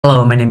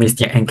Hello, my name is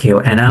Nhat and Kieu,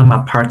 and I'm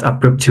a part of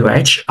Group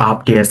 2H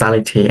of the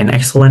Agility and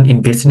Excellence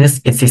in Business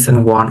in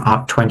Season 1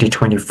 of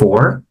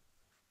 2024.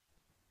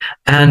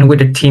 And with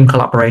the team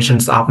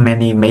collaborations of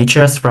many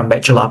majors from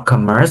Bachelor of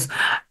Commerce,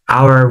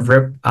 our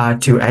Group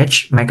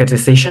 2H make a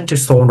decision to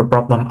solve the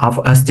problem of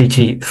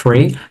SDG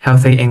 3,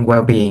 healthy and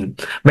well-being.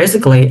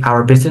 Basically,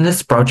 our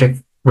business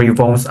project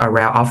revolves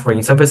around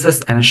offering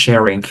services and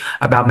sharing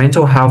about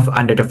mental health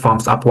under the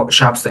forms of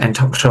workshops and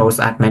talk shows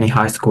at many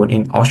high schools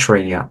in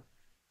Australia.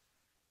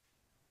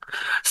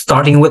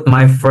 Starting with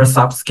my first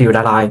soft skill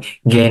that I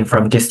gained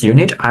from this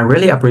unit, I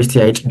really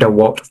appreciate the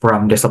work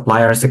from the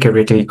supplier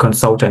security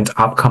consultant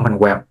of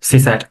Commonwealth. She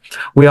said,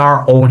 "We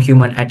are all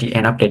human at the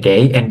end of the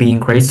day, and being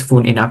graceful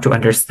enough to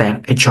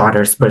understand each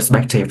other's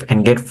perspective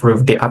and get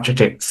through the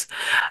objectives."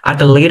 As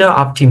the leader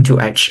of Team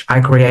 2H, I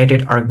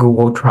created our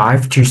Google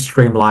Drive to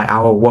streamline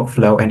our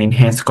workflow and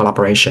enhance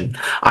collaboration.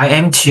 I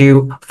aim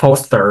to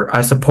foster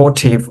a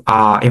supportive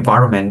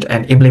environment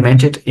and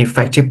implemented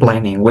effective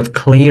planning with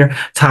clear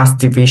task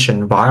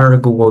division via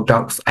Google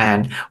Docs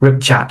and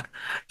group chat.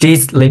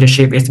 These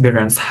leadership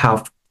experience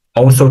have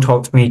also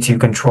taught me to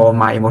control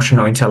my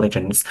emotional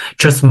intelligence,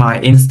 trust my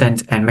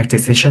instinct, and make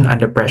decisions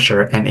under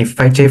pressure and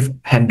effective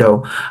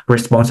handle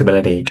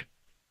responsibility.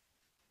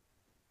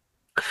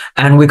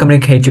 And we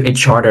communicate to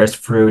each other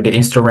through the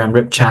Instagram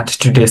group chat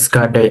to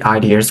discuss the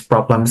ideas,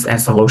 problems, and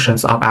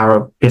solutions of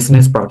our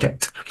business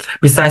project.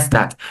 Besides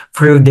that,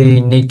 through the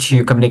need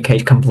to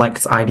communicate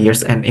complex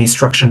ideas and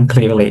instruction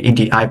clearly in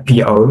the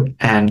IPO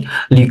and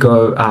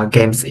legal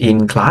games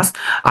in class,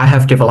 I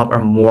have developed a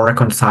more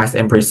concise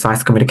and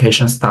precise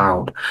communication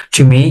style.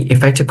 To me,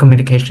 effective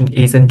communication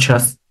isn't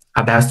just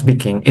about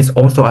speaking, it's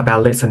also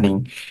about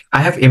listening.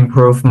 I have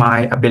improved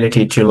my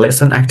ability to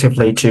listen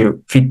actively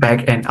to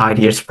feedback and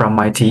ideas from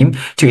my team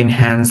to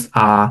enhance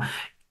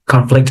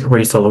conflict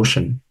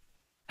resolution.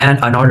 And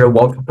another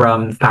work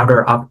from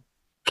founder of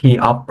key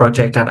up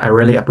project that I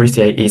really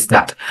appreciate is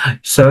that.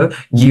 So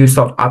you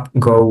sort of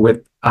go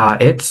with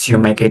it to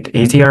make it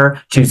easier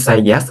to say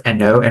yes and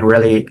no and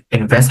really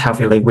invest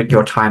heavily with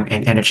your time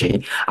and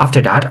energy.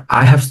 After that,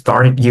 I have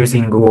started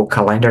using Google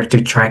Calendar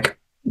to track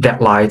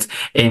deadlines,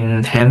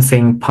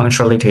 enhancing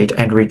punctuality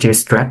and reduce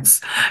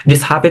stress.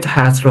 This habit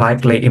has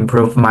likely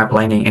improved my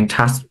planning and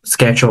task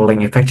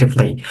scheduling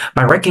effectively.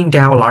 By breaking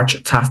down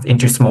large tasks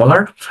into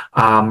smaller,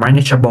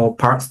 manageable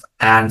parts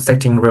and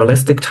setting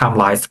realistic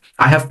timelines,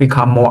 I have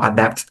become more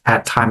adept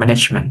at time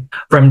management.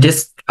 From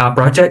this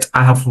project,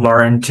 I have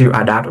learned to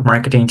adapt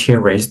marketing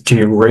theories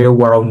to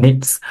real-world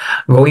needs.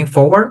 Going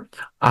forward,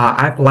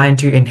 I plan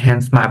to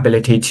enhance my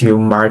ability to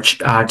merge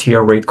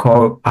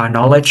theoretical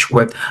knowledge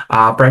with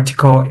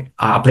practical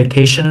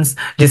applications.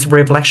 This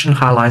reflection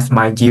highlights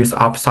my use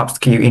of soft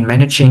skill in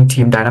managing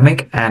team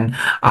dynamic and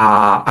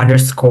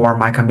underscore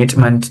my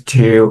commitment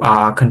to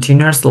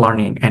continuous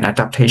learning and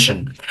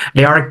adaptation.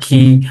 They are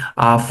key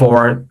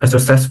for a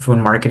successful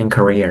marketing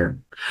career.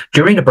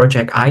 During the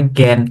project, I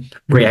gained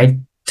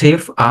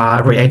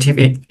creative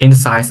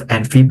insights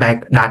and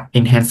feedback that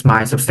enhance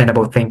my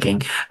sustainable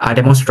thinking,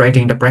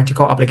 demonstrating the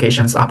practical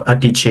applications of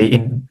SDG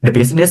in the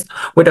business.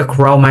 With a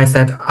growth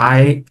mindset,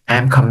 I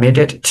am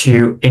committed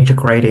to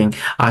integrating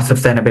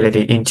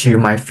sustainability into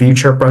my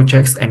future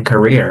projects and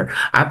career.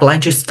 I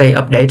plan to stay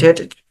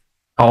updated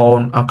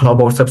on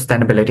global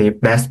sustainability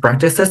best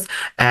practices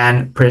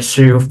and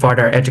pursue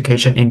further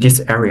education in this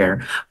area.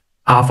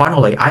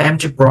 Finally, I am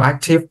to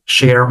proactive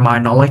share my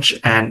knowledge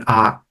and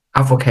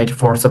advocate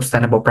for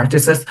sustainable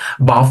practices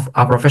both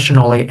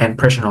professionally and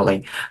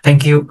personally.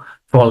 Thank you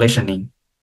for listening.